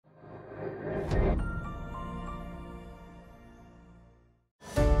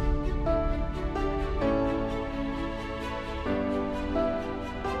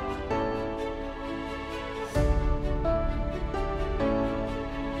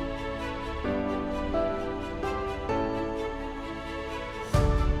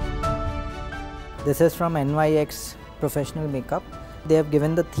This is from NYX Professional Makeup. They have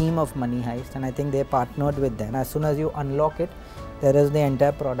given the theme of Money Heist, and I think they partnered with them. As soon as you unlock it, there is the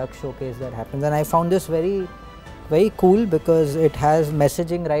entire product showcase that happens, and I found this very cool because it has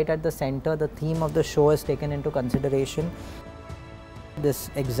messaging right at the center. The theme of the show is taken into consideration.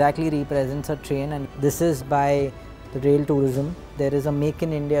 This exactly represents a train, and this is by the Rail Tourism. There is a Make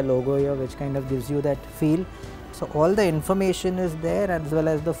in India logo here which kind of gives you that feel. So all the information is there as well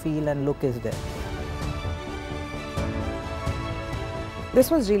as the feel and look is there. This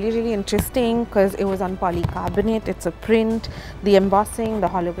was really interesting because it was on polycarbonate, it's a print, the embossing, the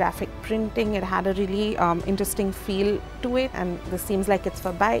holographic printing, it had a really interesting feel to it, and this seems like it's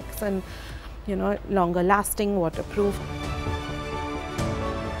for bikes and, you know, longer lasting, waterproof.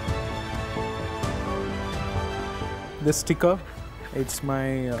 This sticker, it's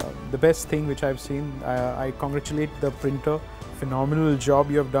my the best thing which I've seen. I congratulate the printer, phenomenal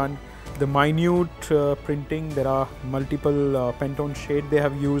job you have done. The minute printing, there are multiple Pantone shade they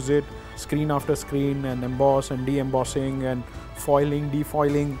have used it, screen after screen, and emboss and de-embossing and foiling,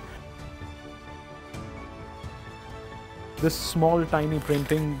 defoiling. This small tiny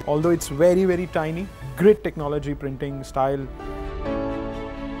printing, although it's very tiny, great technology printing style.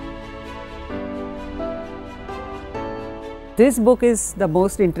 This book is the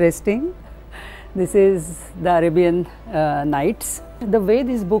most interesting. This is the Arabian Nights. The way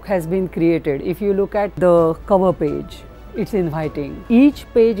this book has been created, if you look at the cover page, it's inviting. Each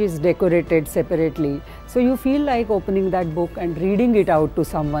page is decorated separately, so you feel like opening that book and reading it out to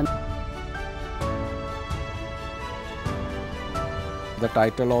someone. The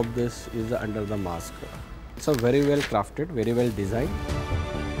title of this is Under the Mask. It's a very well crafted, very well designed.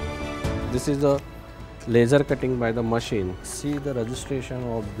 This is a laser cutting by the machine. See the registration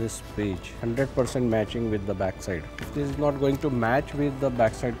of this page, 100% matching with the backside. If this is not going to match with the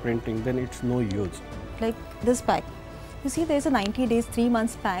backside printing, then it's no use. Like this pack, you see there's a 90 days, 3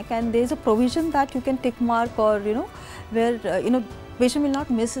 months pack, and there's a provision that you can tick mark, or where patient will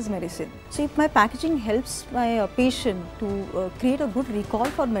not miss his medicine. So if my packaging helps my patient to create a good recall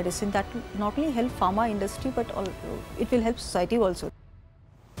for medicine, that will not only help pharma industry, but it will help society also.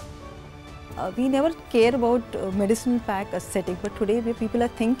 We never care about medicine pack aesthetic, but today people are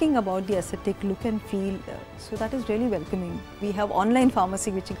thinking about the aesthetic look and feel, so that is really welcoming. We have online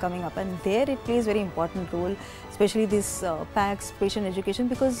pharmacy which is coming up, and there it plays very important role, especially these packs, patient education,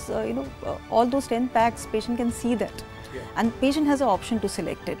 because all those 10 packs patient can see that, and patient has an option to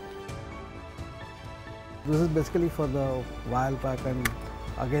select it. This is basically for the vial pack and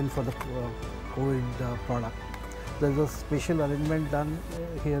again for the COVID product. There is a special arrangement done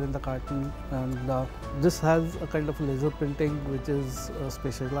here in the carton, and this has a kind of laser printing which is a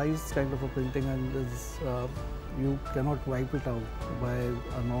specialized kind of a printing, and is, you cannot wipe it out by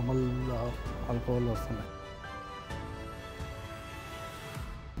a normal alcohol or something.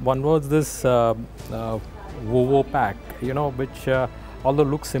 One was this Vovo pack, which although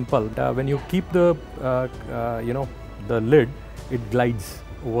looks simple, when you keep the the lid, it glides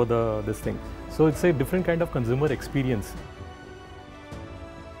over this thing. So it's a different kind of consumer experience.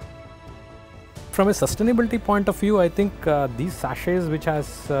 From a sustainability point of view, I think these sachets which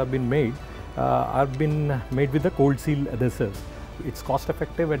has been made have been made with the cold seal adhesives. It's cost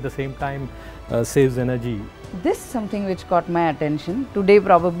effective, at the same time saves energy. This is something which caught my attention. Today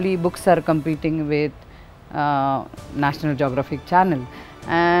probably books are competing with National Geographic Channel,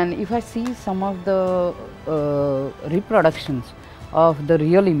 and if I see some of the reproductions of the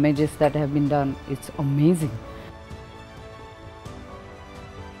real images that have been done, it's amazing.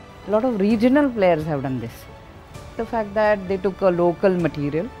 A lot of regional players have done this. The fact that they took a local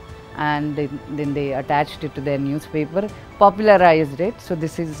material and then they attached it to their newspaper, popularized it. So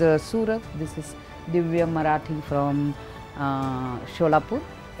this is Surat, this is Divya Marathi from Sholapur.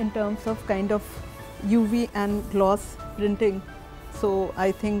 In terms of kind of UV and gloss printing, so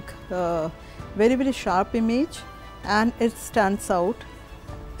I think very sharp image, and it stands out.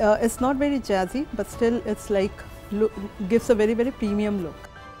 It's not very jazzy, but still it's like gives a very premium look.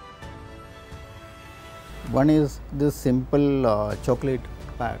 One is this simple chocolate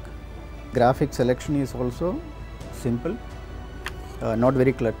pack. Graphic selection is also simple, not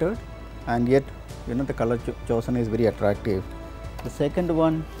very cluttered, and yet the color chosen is very attractive. The second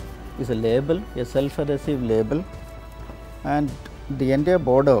one is a label, a self-adhesive label, and the entire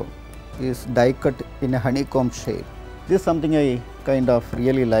border is die cut in a honeycomb shape. This is something I kind of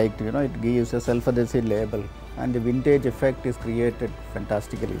really liked. It gives a self-adhesive label, and the vintage effect is created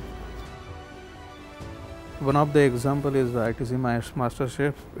fantastically. One of the example is the ITC Master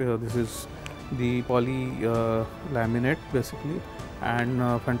Chef. This is the poly laminate basically,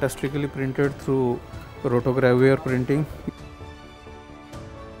 and fantastically printed through rotogravure printing.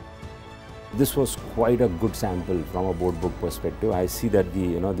 This was quite a good sample from a board book perspective. I see that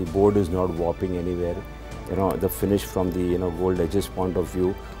the board is not warping anywhere. The finish from the gold edges point of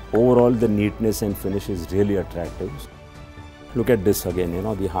view, overall the neatness and finish is really attractive. Look at this again,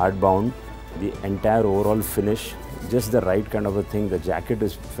 the hardbound, the entire overall finish, just the right kind of a thing. The jacket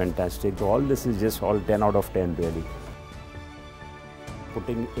is fantastic. All this is just all 10 out of 10 really.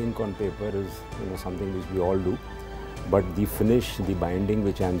 Putting ink on paper is something which we all do, but the finish, the binding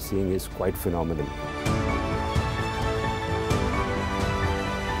which I am seeing is quite phenomenal.